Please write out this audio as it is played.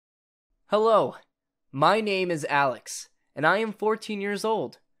Hello, my name is Alex, and I am 14 years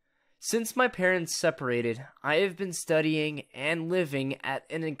old. Since my parents separated, I have been studying and living at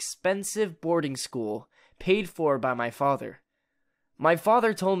an expensive boarding school paid for by my father. My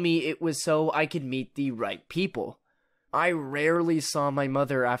father told me it was so I could meet the right people. I rarely saw my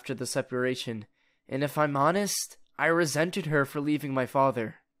mother after the separation, and if I'm honest, I resented her for leaving my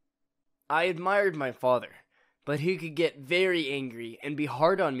father. I admired my father, but he could get very angry and be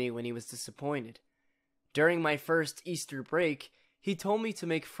hard on me when he was disappointed. During my first Easter break, he told me to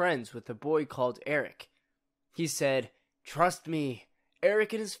make friends with a boy called Eric. He said, "Trust me,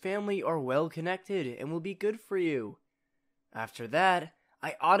 Eric and his family are well connected and will be good for you." After that,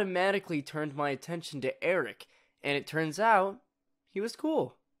 I automatically turned my attention to Eric, and it turns out he was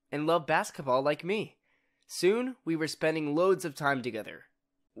cool and loved basketball like me. Soon, we were spending loads of time together.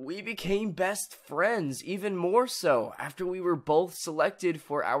 We became best friends, even more so after we were both selected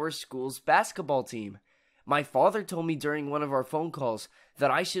for our school's basketball team. My father told me during one of our phone calls that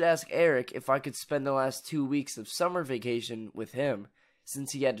I should ask Eric if I could spend the last 2 weeks of summer vacation with him,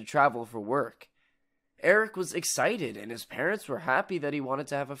 since he had to travel for work. Eric was excited, and his parents were happy that he wanted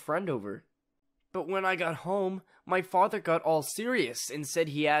to have a friend over. But when I got home, my father got all serious and said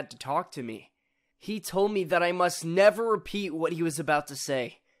he had to talk to me. He told me that I must never repeat what he was about to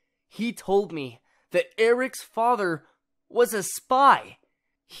say. He told me that Eric's father was a spy.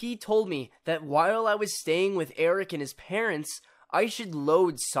 He told me that while I was staying with Eric and his parents, I should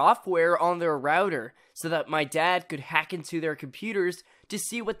load software on their router so that my dad could hack into their computers to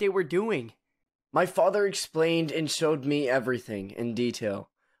see what they were doing. My father explained and showed me everything in detail,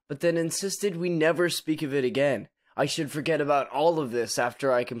 but then insisted we never speak of it again. I should forget about all of this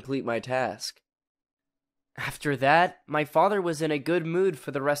after I complete my task. After that, my father was in a good mood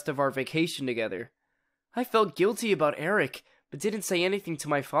for the rest of our vacation together. I felt guilty about Eric, but didn't say anything to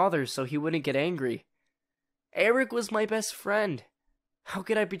my father so he wouldn't get angry. Eric was my best friend. How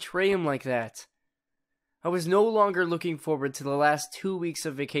could I betray him like that? I was no longer looking forward to the last 2 weeks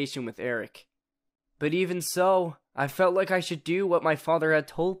of vacation with Eric. But even so, I felt like I should do what my father had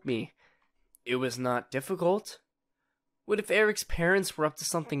told me. It was not difficult. What if Eric's parents were up to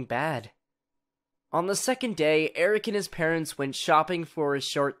something bad? On the second day, Eric and his parents went shopping for a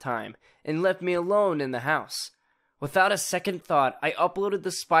short time and left me alone in the house. Without a second thought, I uploaded the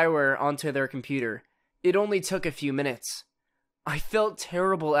spyware onto their computer. It only took a few minutes. I felt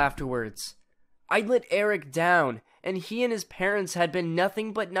terrible afterwards. I let Eric down, and he and his parents had been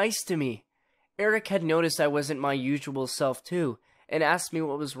nothing but nice to me. Eric had noticed I wasn't my usual self too, and asked me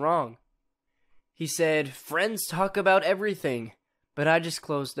what was wrong. He said, "Friends talk about everything," but I just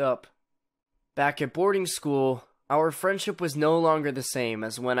closed up. Back at boarding school, our friendship was no longer the same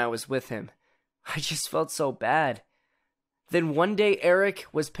as when I was with him. I just felt so bad. Then one day Eric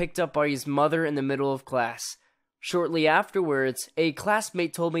was picked up by his mother in the middle of class. Shortly afterwards, a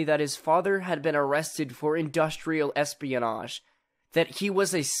classmate told me that his father had been arrested for industrial espionage, that he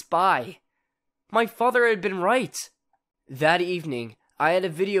was a spy. My father had been right. That evening, I had a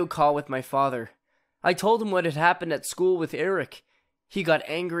video call with my father. I told him what had happened at school with Eric. He got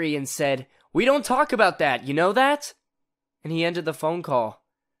angry and said, "We don't talk about that, you know that?" And he ended the phone call.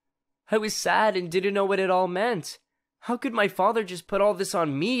 I was sad and didn't know what it all meant. How could my father just put all this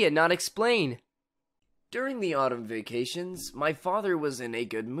on me and not explain? During the autumn vacations, my father was in a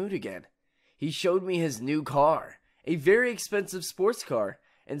good mood again. He showed me his new car, a very expensive sports car,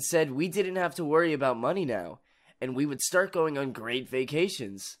 and said we didn't have to worry about money now, and we would start going on great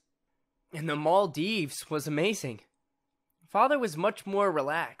vacations. And the Maldives was amazing. Father was much more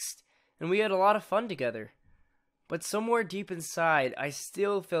relaxed, and we had a lot of fun together. But somewhere deep inside, I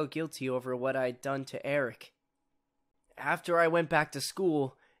still felt guilty over what I'd done to Eric. After I went back to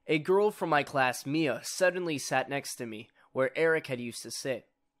school, a girl from my class, Mia, suddenly sat next to me, where Eric had used to sit.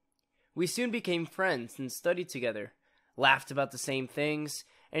 We soon became friends and studied together, laughed about the same things,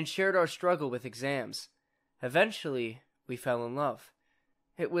 and shared our struggle with exams. Eventually, we fell in love.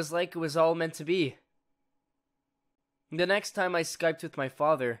 It was like it was all meant to be. The next time I Skyped with my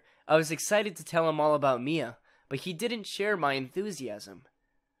father, I was excited to tell him all about Mia, but he didn't share my enthusiasm.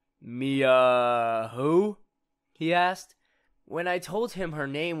 "Mia who?" he asked. When I told him her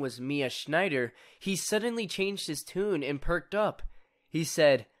name was Mia Schneider, he suddenly changed his tune and perked up. He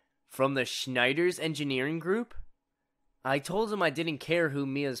said, "From the Schneider's engineering group?" I told him I didn't care who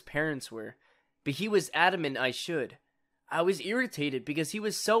Mia's parents were, but he was adamant I should. I was irritated because he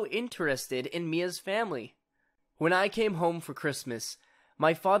was so interested in Mia's family. When I came home for Christmas,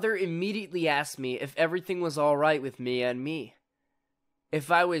 my father immediately asked me if everything was all right with Mia and me.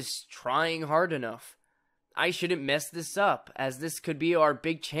 If I was trying hard enough. I shouldn't mess this up, as this could be our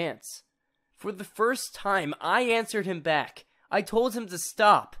big chance. For the first time, I answered him back. I told him to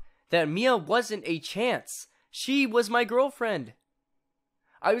stop, that Mia wasn't a chance. She was my girlfriend.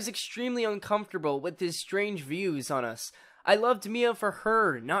 I was extremely uncomfortable with his strange views on us. I loved Mia for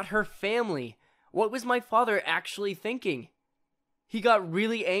her, not her family. What was my father actually thinking? He got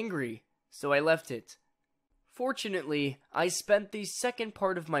really angry, so I left it. Fortunately, I spent the second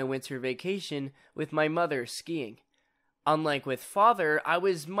part of my winter vacation with my mother skiing. Unlike with father, I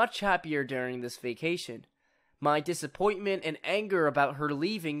was much happier during this vacation. My disappointment and anger about her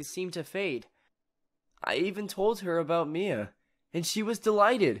leaving seemed to fade. I even told her about Mia, and she was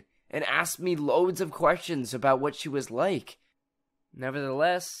delighted and asked me loads of questions about what she was like.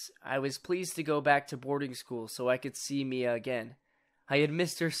 Nevertheless, I was pleased to go back to boarding school so I could see Mia again. I had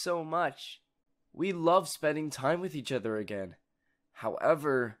missed her so much. We loved spending time with each other again.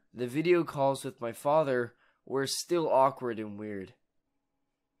 However, the video calls with my father were still awkward and weird.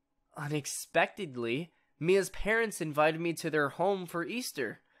 Unexpectedly, Mia's parents invited me to their home for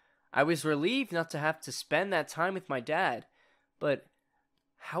Easter. I was relieved not to have to spend that time with my dad, but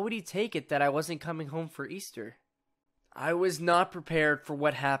how would he take it that I wasn't coming home for Easter? I was not prepared for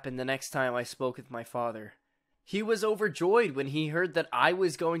what happened the next time I spoke with my father. He was overjoyed when he heard that I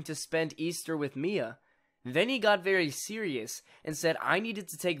was going to spend Easter with Mia. Then he got very serious and said I needed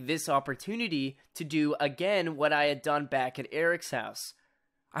to take this opportunity to do again what I had done back at Eric's house.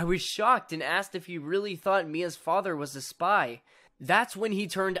 I was shocked and asked if he really thought Mia's father was a spy. That's when he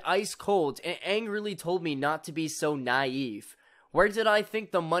turned ice cold and angrily told me not to be so naive. Where did I think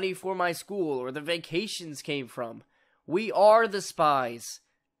the money for my school or the vacations came from? We are the spies.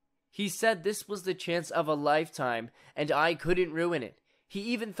 He said this was the chance of a lifetime and I couldn't ruin it. He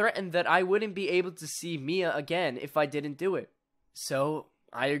even threatened that I wouldn't be able to see Mia again if I didn't do it. So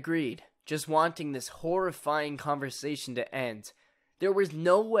I agreed, just wanting this horrifying conversation to end. There was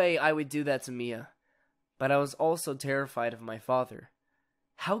no way I would do that to Mia. But I was also terrified of my father.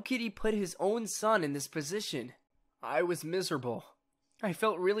 How could he put his own son in this position? I was miserable. I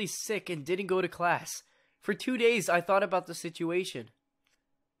felt really sick and didn't go to class. For 2 days I thought about the situation.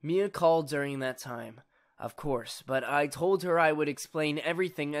 Mia called during that time, of course, but I told her I would explain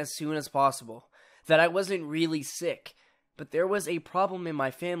everything as soon as possible, that I wasn't really sick, but there was a problem in my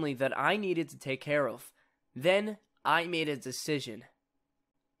family that I needed to take care of. Then I made a decision.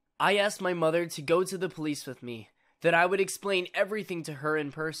 I asked my mother to go to the police with me, that I would explain everything to her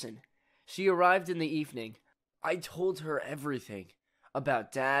in person. She arrived in the evening. I told her everything,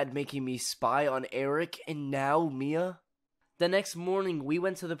 about Dad making me spy on Eric and now Mia. The next morning, we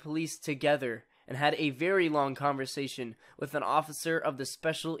went to the police together and had a very long conversation with an officer of the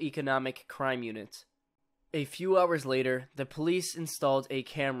Special Economic Crime Unit. A few hours later, the police installed a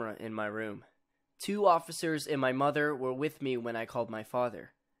camera in my room. 2 officers and my mother were with me when I called my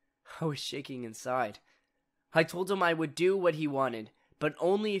father. I was shaking inside. I told him I would do what he wanted, but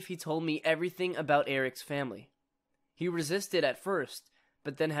only if he told me everything about Eric's family. He resisted at first,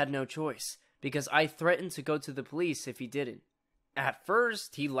 but then had no choice, because I threatened to go to the police if he didn't. At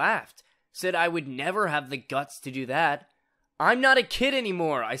first, he laughed, said I would never have the guts to do that. I'm not a kid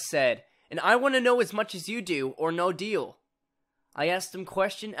anymore, I said, and I want to know as much as you do, or no deal. I asked him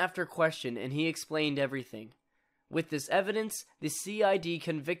question after question, and he explained everything. With this evidence, the CID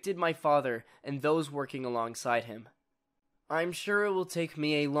convicted my father and those working alongside him. I'm sure it will take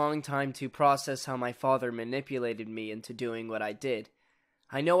me a long time to process how my father manipulated me into doing what I did.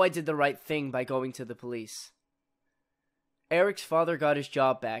 I know I did the right thing by going to the police. Eric's father got his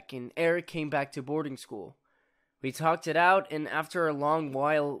job back, and Eric came back to boarding school. We talked it out, and after a long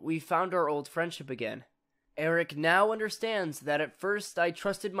while, we found our old friendship again. Eric now understands that at first I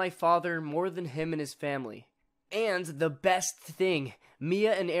trusted my father more than him and his family. And the best thing,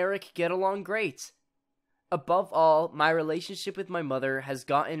 Mia and Eric get along great. Above all, my relationship with my mother has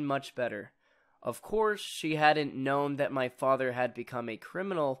gotten much better. Of course, she hadn't known that my father had become a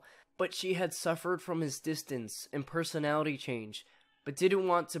criminal, but she had suffered from his distance and personality change, but didn't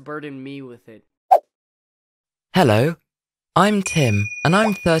want to burden me with it. Hello, I'm Tim, and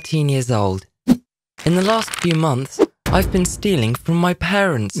I'm 13 years old. In the last few months, I've been stealing from my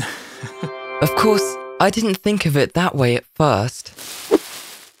parents. Of course, I didn't think of it that way at first.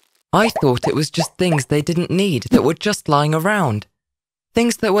 I thought it was just things they didn't need that were just lying around.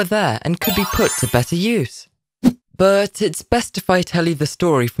 Things that were there and could be put to better use. But it's best if I tell you the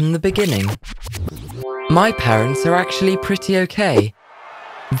story from the beginning. My parents are actually pretty okay.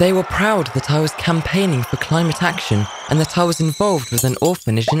 They were proud that I was campaigning for climate action and that I was involved with an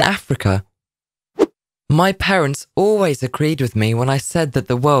orphanage in Africa. My parents always agreed with me when I said that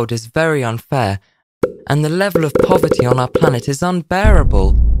the world is very unfair and the level of poverty on our planet is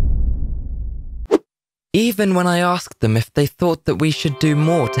unbearable. Even when I asked them if they thought that we should do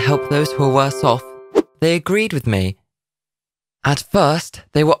more to help those who are worse off, they agreed with me. At first,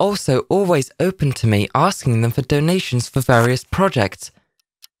 they were also always open to me asking them for donations for various projects.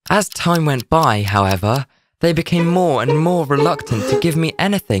 As time went by, however, they became more and more reluctant to give me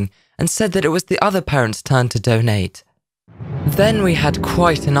anything and said that it was the other parents' turn to donate. Then we had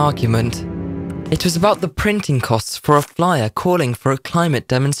quite an argument. It was about the printing costs for a flyer calling for a climate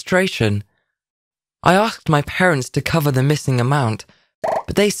demonstration. I asked my parents to cover the missing amount,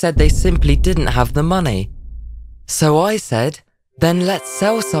 but they said they simply didn't have the money. So I said, then let's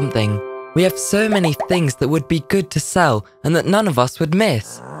sell something. We have so many things that would be good to sell and that none of us would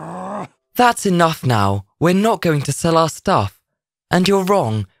miss. That's enough now. We're not going to sell our stuff. And you're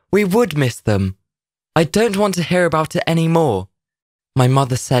wrong. We would miss them. I don't want to hear about it anymore, my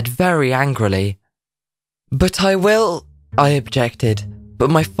mother said very angrily. But I will, I objected, but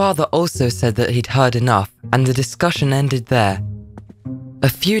my father also said that he'd heard enough and the discussion ended there. A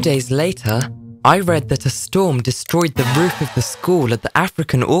few days later, I read that a storm destroyed the roof of the school at the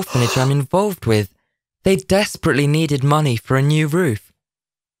African orphanage I'm involved with. They desperately needed money for a new roof.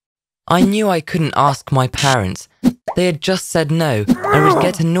 I knew I couldn't ask my parents. They had just said no and would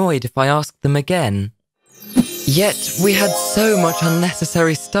get annoyed if I asked them again. Yet we had so much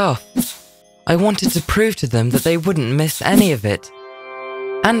unnecessary stuff. I wanted to prove to them that they wouldn't miss any of it.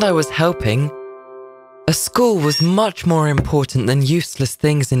 And I was helping. A school was much more important than useless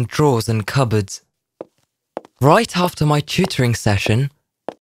things in drawers and cupboards. Right after my tutoring session,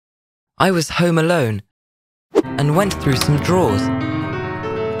 I was home alone and went through some drawers.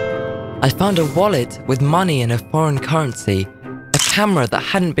 I found a wallet with money in a foreign currency, a camera that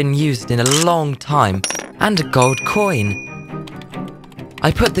hadn't been used in a long time, and a gold coin.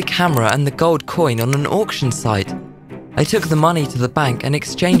 I put the camera and the gold coin on an auction site. I took the money to the bank and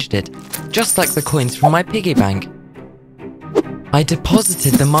exchanged it, just like the coins from my piggy bank. I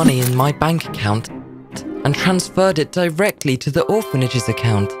deposited the money in my bank account and transferred it directly to the orphanage's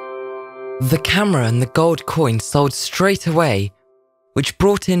account. The camera and the gold coin sold straight away, which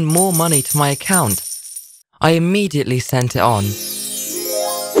brought in more money to my account. I immediately sent it on.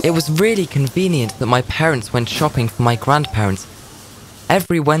 It was really convenient that my parents went shopping for my grandparents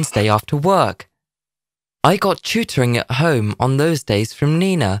every Wednesday after work. I got tutoring at home on those days from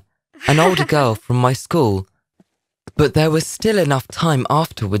Nina, an older girl from my school. But there was still enough time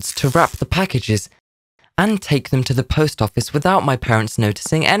afterwards to wrap the packages and take them to the post office without my parents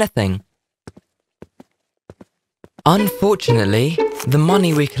noticing anything. Unfortunately, the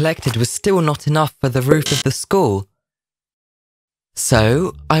money we collected was still not enough for the roof of the school.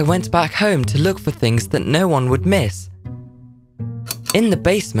 So I went back home to look for things that no one would miss. In the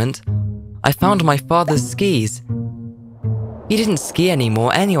basement, I found my father's skis. He didn't ski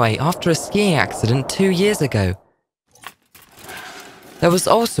anymore anyway after a skiing accident 2 years ago. There was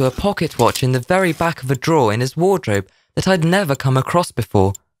also a pocket watch in the very back of a drawer in his wardrobe that I'd never come across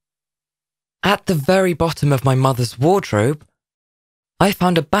before. At the very bottom of my mother's wardrobe, I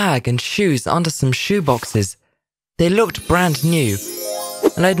found a bag and shoes under some shoe boxes. They looked brand new,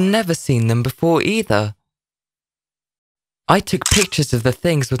 and I'd never seen them before either. I took pictures of the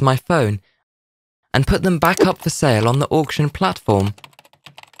things with my phone and put them back up for sale on the auction platform.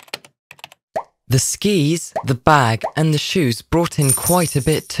 The skis, the bag, and the shoes brought in quite a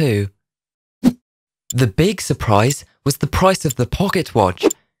bit too. The big surprise was the price of the pocket watch.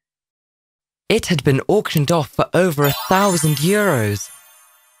 It had been auctioned off for over €1,000.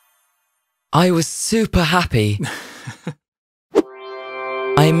 I was super happy.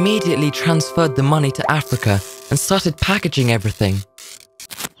 I immediately transferred the money to Africa and started packaging everything.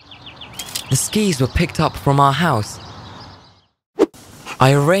 The skis were picked up from our house.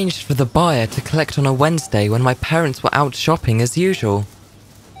 I arranged for the buyer to collect on a Wednesday when my parents were out shopping as usual.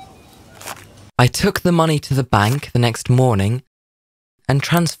 I took the money to the bank the next morning and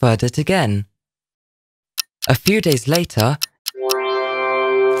transferred it again. A few days later,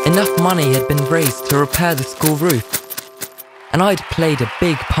 enough money had been raised to repair the school roof, and I'd played a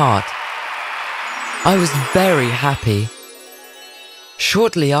big part. I was very happy.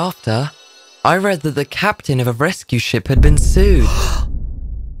 Shortly after, I read that the captain of a rescue ship had been sued.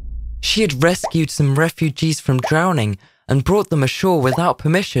 She had rescued some refugees from drowning and brought them ashore without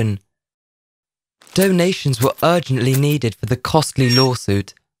permission. Donations were urgently needed for the costly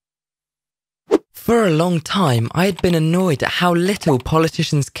lawsuit. For a long time, I had been annoyed at how little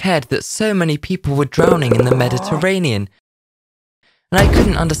politicians cared that so many people were drowning in the Mediterranean, and I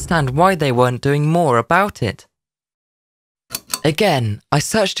couldn't understand why they weren't doing more about it. Again, I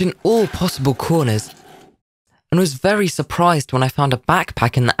searched in all possible corners and was very surprised when I found a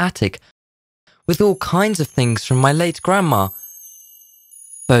backpack in the attic with all kinds of things from my late grandma.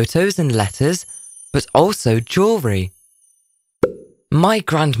 Photos and letters, but also jewellery. My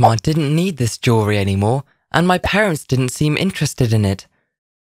grandma didn't need this jewellery anymore, and my parents didn't seem interested in it.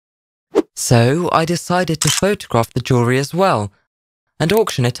 So I decided to photograph the jewellery as well, and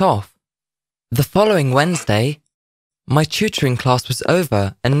auction it off. The following Wednesday, my tutoring class was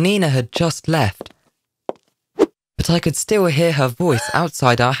over and Nina had just left. But I could still hear her voice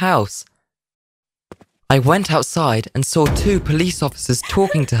outside our house. I went outside and saw 2 police officers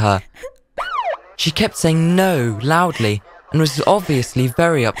talking to her. She kept saying no loudly and was obviously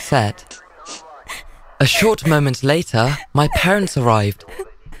very upset. A short moment later, my parents arrived.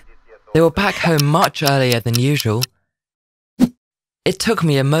 They were back home much earlier than usual. It took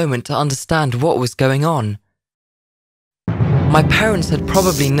me a moment to understand what was going on. My parents had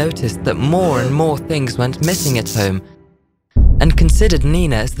probably noticed that more and more things went missing at home and considered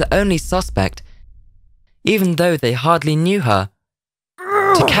Nina as the only suspect, even though they hardly knew her.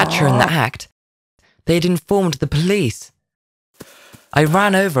 To catch her in the act, they had informed the police. I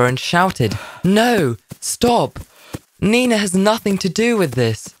ran over and shouted, "No! Stop! Nina has nothing to do with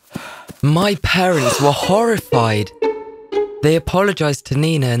this!" My parents were horrified. They apologized to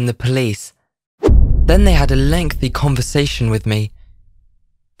Nina and the police. Then they had a lengthy conversation with me.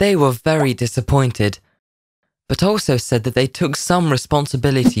 They were very disappointed, but also said that they took some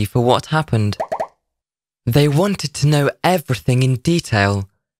responsibility for what happened. They wanted to know everything in detail.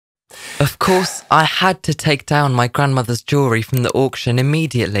 Of course, I had to take down my grandmother's jewellery from the auction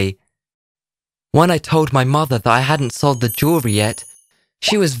immediately. When I told my mother that I hadn't sold the jewellery yet,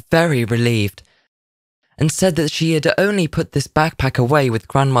 she was very relieved and said that she had only put this backpack away with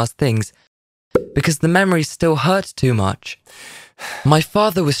Grandma's things because the memories still hurt too much. My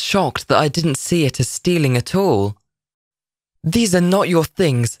father was shocked that I didn't see it as stealing at all. "These are not your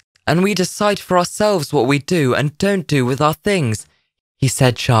things, and we decide for ourselves what we do and don't do with our things," he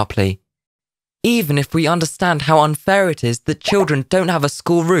said sharply. "Even if we understand how unfair it is that children don't have a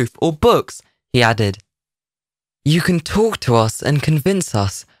school roof or books," he added. "You can talk to us and convince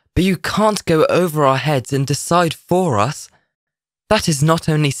us, but you can't go over our heads and decide for us. That is not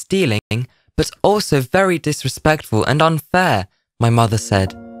only stealing, but also very disrespectful and unfair," my mother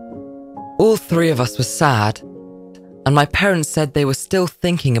said. All 3 of us were sad, and my parents said they were still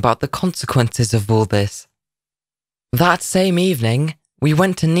thinking about the consequences of all this. That same evening, we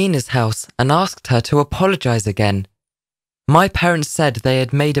went to Nina's house and asked her to apologize again. My parents said they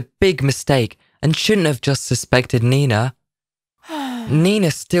had made a big mistake and shouldn't have just suspected Nina.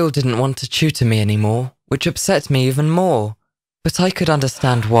 Nina still didn't want to tutor me anymore, which upset me even more, but I could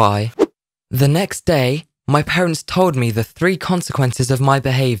understand why. The next day, my parents told me the 3 consequences of my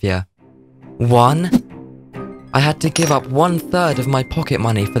behaviour. 1. I had to give up 1/3 of my pocket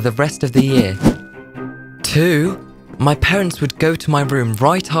money for the rest of the year. 2. My parents would go to my room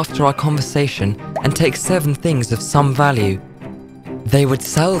right after our conversation and take 7 things of some value. They would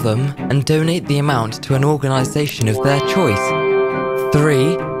sell them and donate the amount to an organisation of their choice.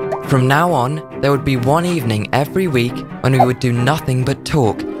 3. From now on, there would be one evening every week when we would do nothing but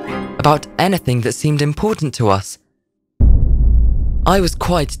talk about anything that seemed important to us. I was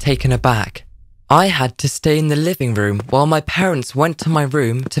quite taken aback. I had to stay in the living room while my parents went to my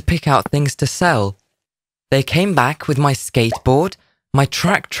room to pick out things to sell. They came back with my skateboard, my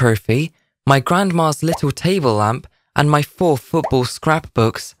track trophy, my grandma's little table lamp, and my 4 football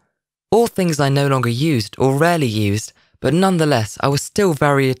scrapbooks. All things I no longer used or rarely used, but nonetheless I was still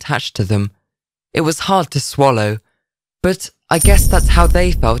very attached to them. It was hard to swallow, but I guess that's how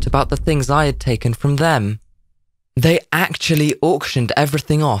they felt about the things I had taken from them. They actually auctioned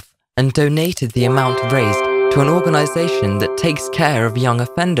everything off and donated the amount raised to an organisation that takes care of young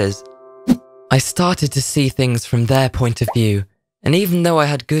offenders. I started to see things from their point of view, and even though I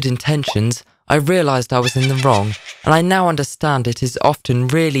had good intentions, I realised I was in the wrong, and I now understand it is often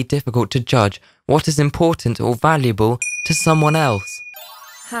really difficult to judge what is important or valuable to someone else.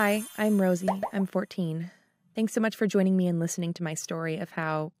 Hi, I'm Rosie. I'm 14. Thanks so much for joining me and listening to my story of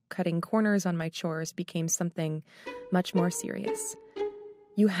how cutting corners on my chores became something much more serious.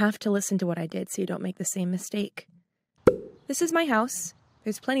 You have to listen to what I did so you don't make the same mistake. This is my house.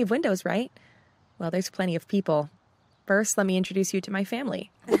 There's plenty of windows, right? Well, there's plenty of people. First, let me introduce you to my family.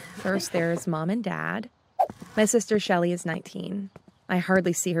 First, there's Mom and Dad. My sister Shelly is 19. I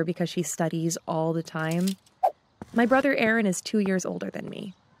hardly see her because she studies all the time. My brother Aaron is 2 years older than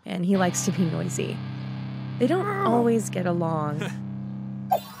me, and he likes to be noisy. They don't always get along.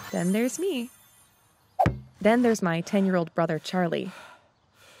 Then there's me. Then there's my 10-year-old brother Charlie.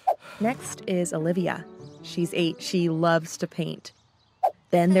 Next is Olivia. She's 8. She loves to paint.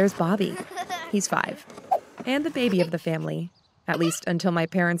 Then there's Bobby. He's 5. And the baby of the family, at least until my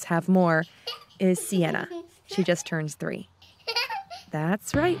parents have more, is Sienna. She just turns 3.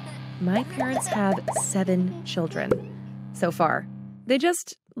 That's right. My parents have 7 children so far. They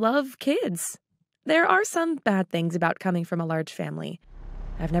just love kids. There are some bad things about coming from a large family.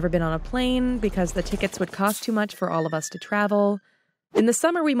 I've never been on a plane because the tickets would cost too much for all of us to travel. In the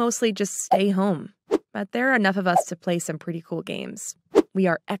summer, we mostly just stay home. But there are enough of us to play some pretty cool games. We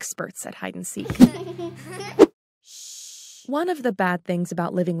are experts at hide and seek. One of the bad things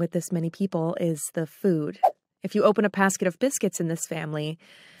about living with this many people is the food. If you open a basket of biscuits in this family,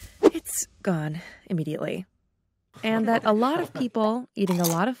 it's gone immediately. And that a lot of people eating a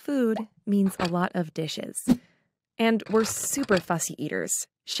lot of food means a lot of dishes. And we're super fussy eaters.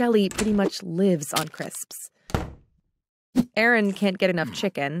 Shelly pretty much lives on crisps. Aaron can't get enough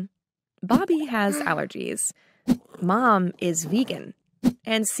chicken. Bobby has allergies. Mom is vegan.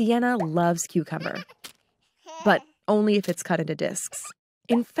 And Sienna loves cucumber. But only if it's cut into discs.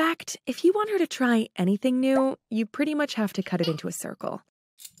 In fact, if you want her to try anything new, you pretty much have to cut it into a circle.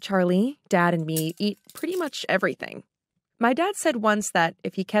 Charlie, Dad, and me eat pretty much everything. My dad said once that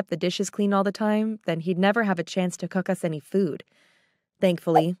if he kept the dishes clean all the time, then he'd never have a chance to cook us any food.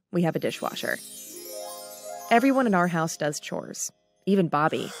 Thankfully, we have a dishwasher. Everyone in our house does chores, even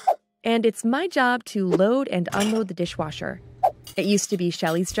Bobby. And it's my job to load and unload the dishwasher. It used to be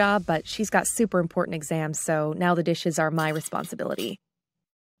Shelly's job, but she's got super important exams, so now the dishes are my responsibility.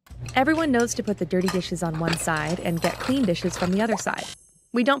 Everyone knows to put the dirty dishes on one side and get clean dishes from the other side.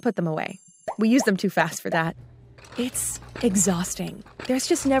 We don't put them away. We use them too fast for that. It's exhausting. There's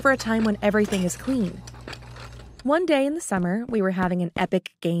just never a time when everything is clean. One day in the summer, we were having an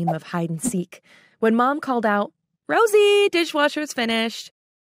epic game of hide and seek when Mom called out, "Rosie, dishwasher's finished."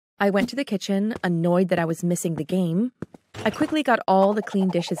 I went to the kitchen, annoyed that I was missing the game. I quickly got all the clean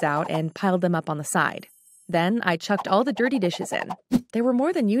dishes out and piled them up on the side. Then I chucked all the dirty dishes in. There were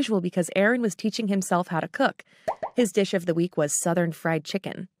more than usual because Aaron was teaching himself how to cook. His dish of the week was Southern fried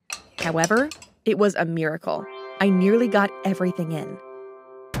chicken. However, it was a miracle. I nearly got everything in.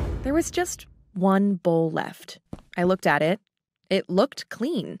 There was just one bowl left. I looked at it. It looked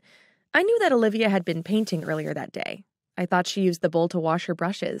clean. I knew that Olivia had been painting earlier that day. I thought she used the bowl to wash her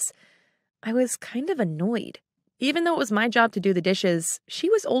brushes. I was kind of annoyed. Even though it was my job to do the dishes, she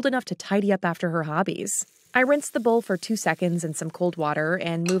was old enough to tidy up after her hobbies. I rinsed the bowl for 2 seconds in some cold water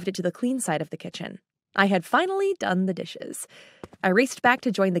and moved it to the clean side of the kitchen. I had finally done the dishes. I raced back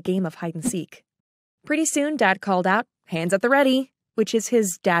to join the game of hide and seek. Pretty soon, Dad called out, "Hands at the ready," which is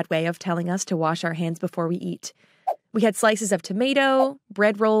his dad way of telling us to wash our hands before we eat. We had slices of tomato,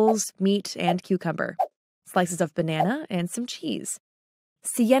 bread rolls, meat, and cucumber. Slices of banana and some cheese.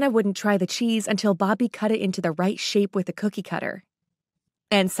 Sienna wouldn't try the cheese until Bobby cut it into the right shape with a cookie cutter.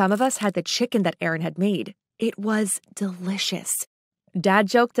 And some of us had the chicken that Aaron had made. It was delicious. Dad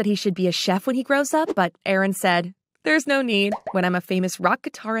joked that he should be a chef when he grows up, but Aaron said, "There's no need. When I'm a famous rock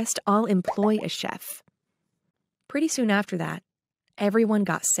guitarist, I'll employ a chef." Pretty soon after that, everyone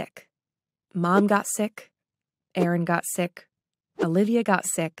got sick. Mom got sick. Aaron got sick. Olivia got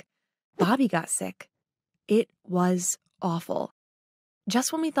sick. Bobby got sick. It was awful.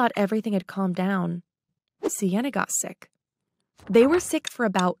 Just when we thought everything had calmed down, Sienna got sick. They were sick for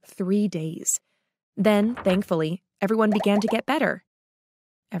about 3 days. Then, thankfully, everyone began to get better.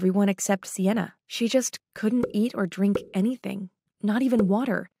 Everyone except Sienna. She just couldn't eat or drink anything, not even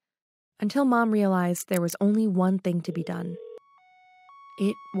water, until Mom realized there was only one thing to be done.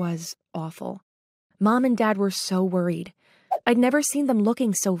 It was awful. Mom and Dad were so worried. I'd never seen them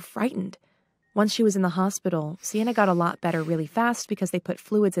looking so frightened. Once she was in the hospital, Sienna got a lot better really fast because they put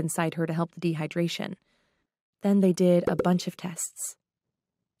fluids inside her to help the dehydration. Then they did a bunch of tests.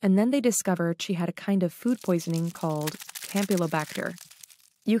 And then they discovered she had a kind of food poisoning called Campylobacter.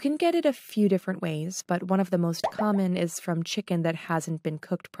 You can get it a few different ways, but one of the most common is from chicken that hasn't been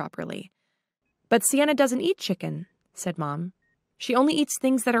cooked properly. "But Sienna doesn't eat chicken," said Mom. "She only eats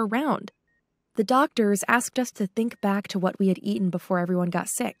things that are round." The doctors asked us to think back to what we had eaten before everyone got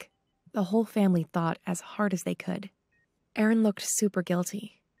sick. The whole family thought as hard as they could. Aaron looked super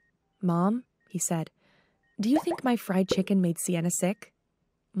guilty. "Mom," he said, "do you think my fried chicken made Sienna sick?"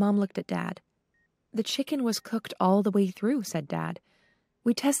 Mom looked at Dad. "The chicken was cooked all the way through," said Dad.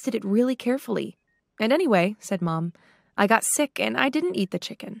 "We tested it really carefully. And anyway," said Mom, "I got sick and I didn't eat the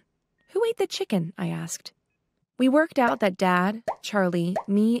chicken." "Who ate the chicken?" I asked. We worked out that Dad, Charlie,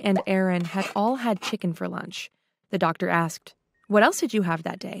 me, and Aaron had all had chicken for lunch. The doctor asked, "What else did you have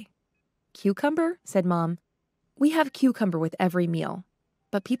that day?" "Cucumber," said Mom. "We have cucumber with every meal."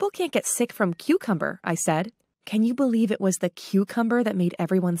 "But people can't get sick from cucumber," I said. Can you believe it was the cucumber that made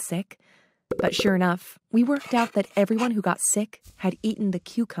everyone sick? But sure enough, we worked out that everyone who got sick had eaten the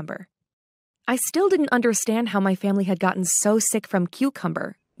cucumber. I still didn't understand how my family had gotten so sick from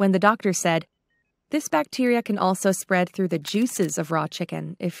cucumber when the doctor said, "This bacteria can also spread through the juices of raw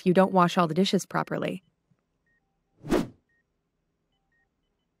chicken if you don't wash all the dishes properly."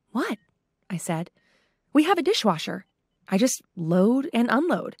 "What?" I said. "We have a dishwasher. I just load and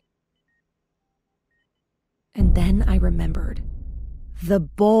unload." And then I remembered. The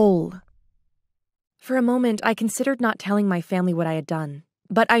bowl. For a moment, I considered not telling my family what I had done,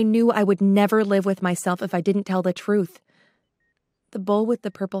 but I knew I would never live with myself if I didn't tell the truth. "The bowl with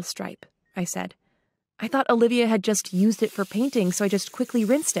the purple stripe," I said. "I thought Olivia had just used it for painting, so I just quickly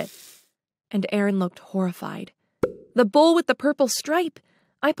rinsed it." And Aaron looked horrified. "The bowl with the purple stripe!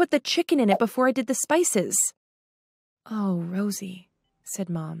 I put the chicken in it before I did the spices." "Oh, Rosie," said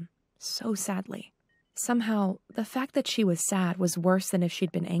Mom, so sadly. Somehow, the fact that she was sad was worse than if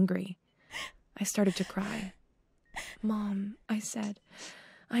she'd been angry. I started to cry. "Mom," I said,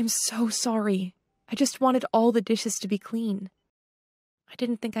 "I'm so sorry. I just wanted all the dishes to be clean." I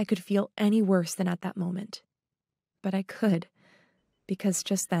didn't think I could feel any worse than at that moment. But I could, because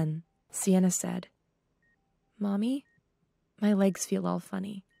just then, Sienna said, "Mommy, my legs feel all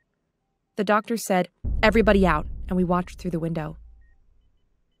funny." The doctor said, "Everybody out," and we watched through the window.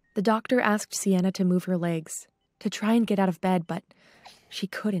 The doctor asked Sienna to move her legs, to try and get out of bed, but she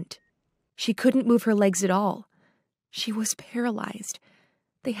couldn't. She couldn't move her legs at all. She was paralyzed.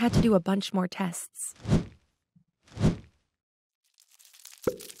 They had to do a bunch more tests.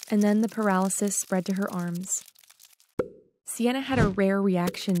 And then the paralysis spread to her arms. Sienna had a rare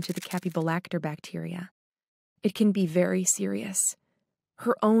reaction to the Capibolacter bacteria. It can be very serious.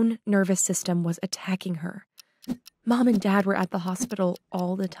 Her own nervous system was attacking her. Mom and Dad were at the hospital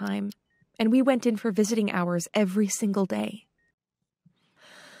all the time, and we went in for visiting hours every single day.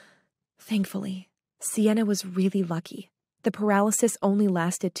 Thankfully, Sienna was really lucky. The paralysis only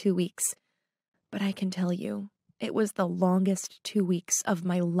lasted 2 weeks. But I can tell you, it was the longest 2 weeks of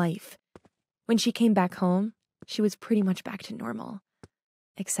my life. When she came back home, she was pretty much back to normal.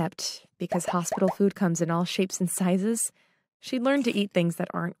 Except because hospital food comes in all shapes and sizes, she learned to eat things that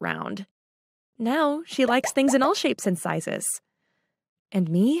aren't round. Now she likes things in all shapes and sizes. And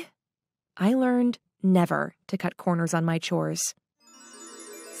me? I learned never to cut corners on my chores.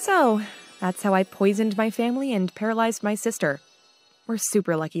 So, that's how I poisoned my family and paralyzed my sister. We're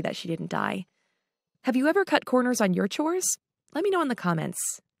super lucky that she didn't die. Have you ever cut corners on your chores? Let me know in the comments.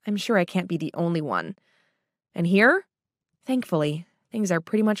 I'm sure I can't be the only one. And here, thankfully, things are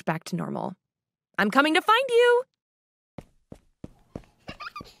pretty much back to normal. I'm coming to find you!